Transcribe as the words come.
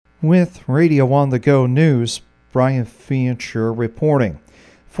With Radio on the Go News, Brian Fincher reporting.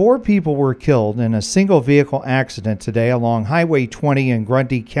 4 people were killed in a single vehicle accident today along Highway 20 in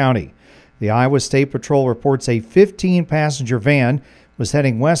Grundy County. The Iowa State Patrol reports a 15-passenger van was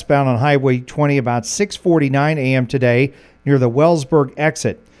heading westbound on Highway 20 about 6:49 a.m. today near the Wellsburg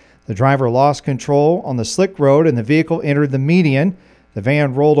exit. The driver lost control on the slick road and the vehicle entered the median. The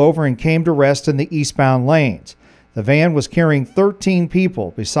van rolled over and came to rest in the eastbound lanes. The van was carrying 13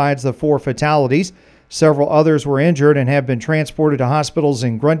 people. Besides the 4 fatalities, several others were injured and have been transported to hospitals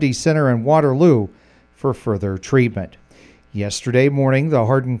in Grundy Center and Waterloo for further treatment. Yesterday morning, the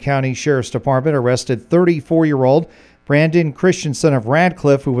Hardin County Sheriff's Department arrested 34-year-old Brandon Christensen of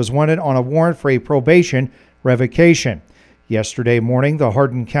Radcliffe, who was wanted on a warrant for a probation revocation. Yesterday morning, the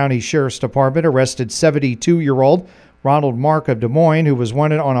Hardin County Sheriff's Department arrested 72-year-old Ronald Mark of Des Moines, who was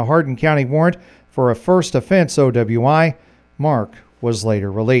wanted on a Hardin County warrant for a first offense OWI. Mark was later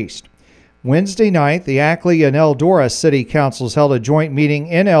released. Wednesday night, the Ackley and Eldora City Councils held a joint meeting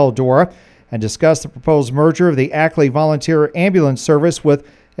in Eldora and discussed the proposed merger of the Ackley Volunteer Ambulance Service with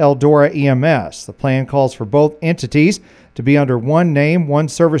Eldora EMS. The plan calls for both entities to be under one name, one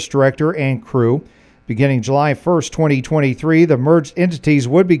service director, and crew. Beginning July 1st, 2023, the merged entities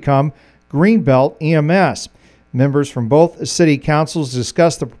would become Greenbelt EMS. Members from both city councils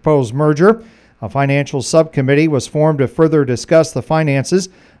discussed the proposed merger. A financial subcommittee was formed to further discuss the finances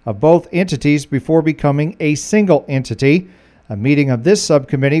of both entities before becoming a single entity. A meeting of this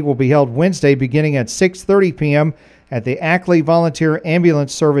subcommittee will be held Wednesday beginning at 6:30 p.m. at the Ackley Volunteer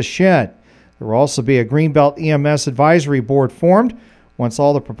Ambulance Service shed. There will also be a Greenbelt EMS advisory board formed. Once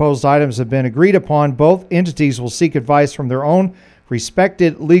all the proposed items have been agreed upon, both entities will seek advice from their own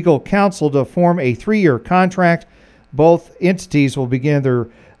respected legal counsel to form a 3-year contract. Both entities will begin their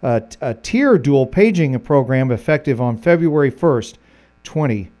a tier dual paging program effective on February 1st,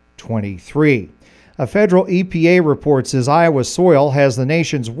 2023. A federal EPA report says Iowa soil has the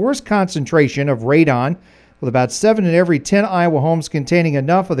nation's worst concentration of radon, with about 7 in every 10 Iowa homes containing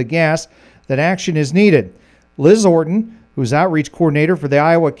enough of the gas that action is needed. Liz Orton, who's outreach coordinator for the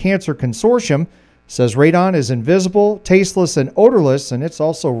Iowa Cancer Consortium, says radon is invisible, tasteless, and odorless, and it's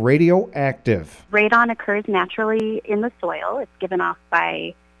also radioactive. Radon occurs naturally in the soil. It's given off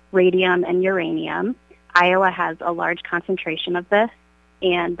by radium and uranium. Iowa has a large concentration of this,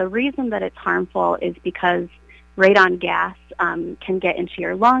 and the reason that it's harmful is because radon gas can get into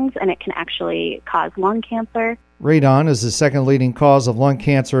your lungs, and it can actually cause lung cancer. Radon is the second leading cause of lung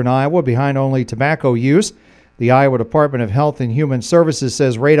cancer in Iowa, behind only tobacco use. The Iowa Department of Health and Human Services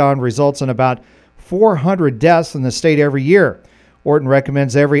says radon results in about 400 deaths in the state every year. Orton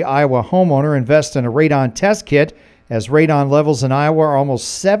recommends every Iowa homeowner invest in a radon test kit, as radon levels in Iowa are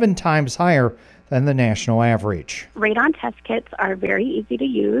almost 7 times higher than the national average. Radon test kits are very easy to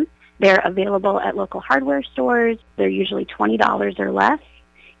use. They're available at local hardware stores. They're usually $20 or less.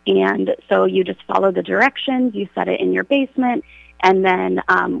 And so you just follow the directions, you set it in your basement, and then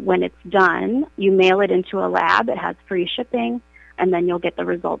when it's done, you mail it into a lab. It has free shipping, and then you'll get the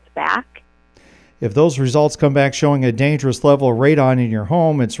results back. If those results come back showing a dangerous level of radon in your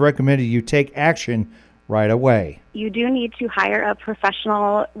home, it's recommended you take action right away. You do need to hire a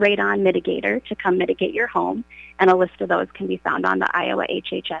professional radon mitigator to come mitigate your home, and a list of those can be found on the Iowa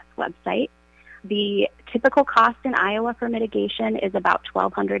HHS website. The typical cost in Iowa for mitigation is about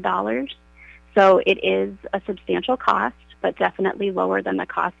 $1,200, so it is a substantial cost, but definitely lower than the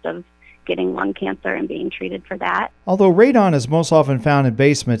cost of getting lung cancer and being treated for that. Although radon is most often found in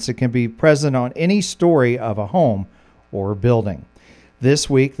basements, it can be present on any story of a home or building. This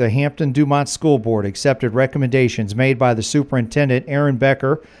week, the Hampton-Dumont School Board accepted recommendations made by the superintendent, Aaron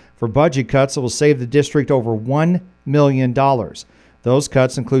Becker, for budget cuts that will save the district over $1 million. Those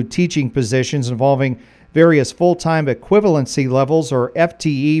cuts include teaching positions involving various full-time equivalency levels, or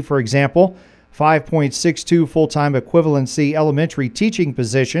FTE, for example. 5.62 full-time equivalency elementary teaching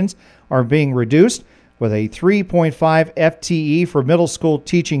positions are being reduced, with a 3.5 FTE for middle school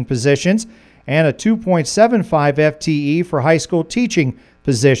teaching positions and a 2.75 FTE for high school teaching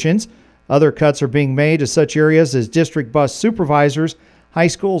positions. Other cuts are being made to such areas as district bus supervisors, high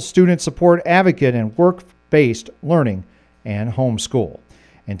school student support advocate, and work-based learning and homeschool.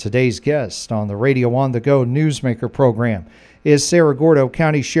 And today's guest on the Radio on the Go Newsmaker program is Cerro Gordo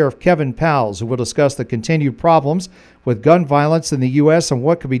County Sheriff Kevin Powles, who will discuss the continued problems with gun violence in the U.S. and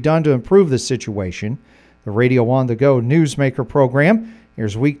what could be done to improve the situation. The Radio on the Go Newsmaker program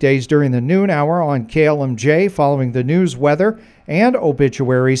airs weekdays during the noon hour on KLMJ, following the news, weather, and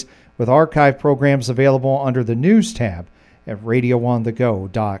obituaries, with archive programs available under the News tab at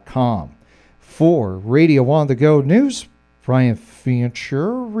radioonthego.com. For Radio on the Go News, Brian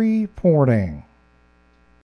Fincher reporting.